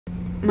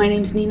My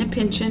name's Nina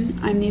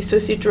Pinchin. I'm the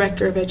Associate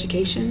Director of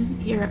Education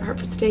here at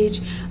Hartford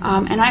Stage,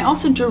 and I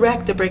also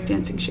direct the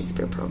Breakdancing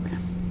Shakespeare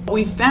program.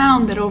 We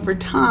found that over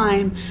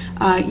time,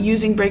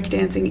 using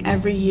breakdancing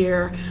every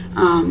year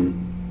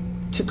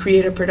to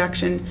create a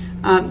production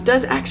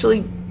does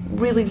actually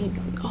really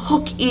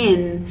hook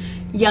in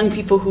young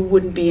people who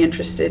wouldn't be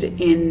interested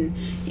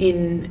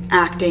in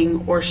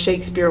acting or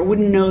Shakespeare, or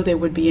wouldn't know they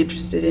would be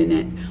interested in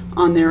it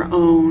on their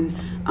own.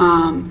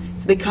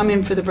 So they come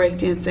in for the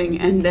breakdancing,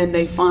 and then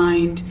they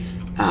find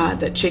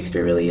that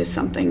Shakespeare really is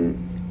something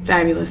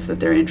fabulous that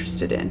they're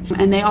interested in.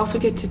 And they also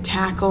get to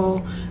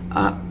tackle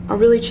a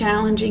really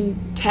challenging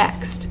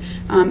text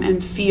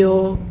and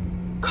feel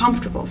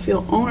comfortable,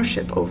 feel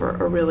ownership over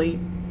a really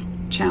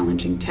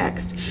challenging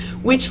text,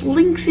 which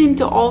links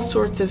into all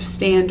sorts of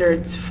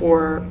standards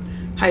for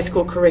high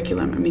school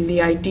curriculum. I mean,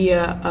 the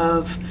idea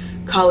of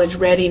college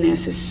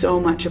readiness is so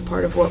much a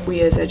part of what we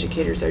as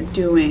educators are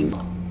doing.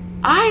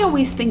 I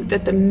always think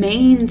that the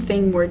main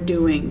thing we're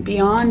doing,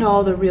 beyond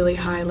all the really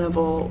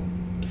high-level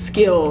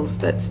skills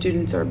that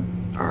students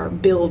are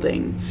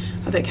building,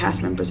 that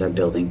cast members are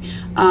building,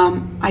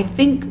 I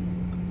think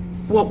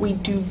what we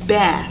do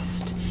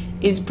best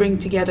is bring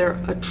together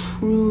a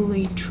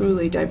truly,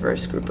 truly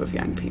diverse group of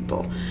young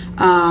people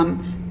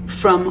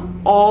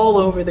from all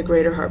over the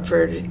greater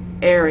Hartford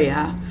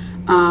area.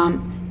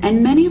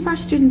 And many of our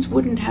students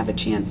wouldn't have a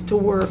chance to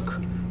work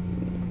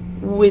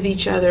with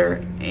each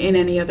other in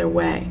any other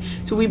way.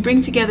 So we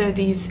bring together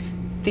these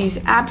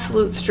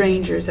absolute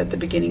strangers at the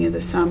beginning of the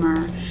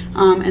summer,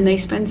 and they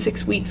spend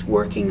 6 weeks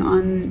working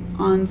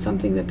on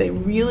something that they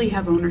really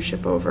have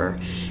ownership over.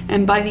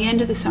 And by the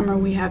end of the summer,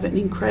 we have an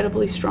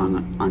incredibly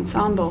strong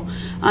ensemble,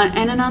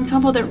 and an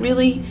ensemble that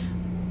really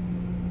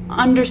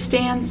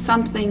understands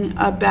something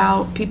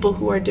about people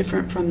who are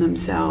different from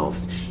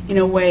themselves in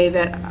a way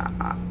that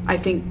I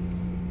think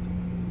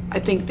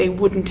they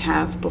wouldn't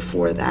have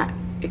before that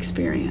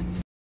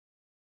experience.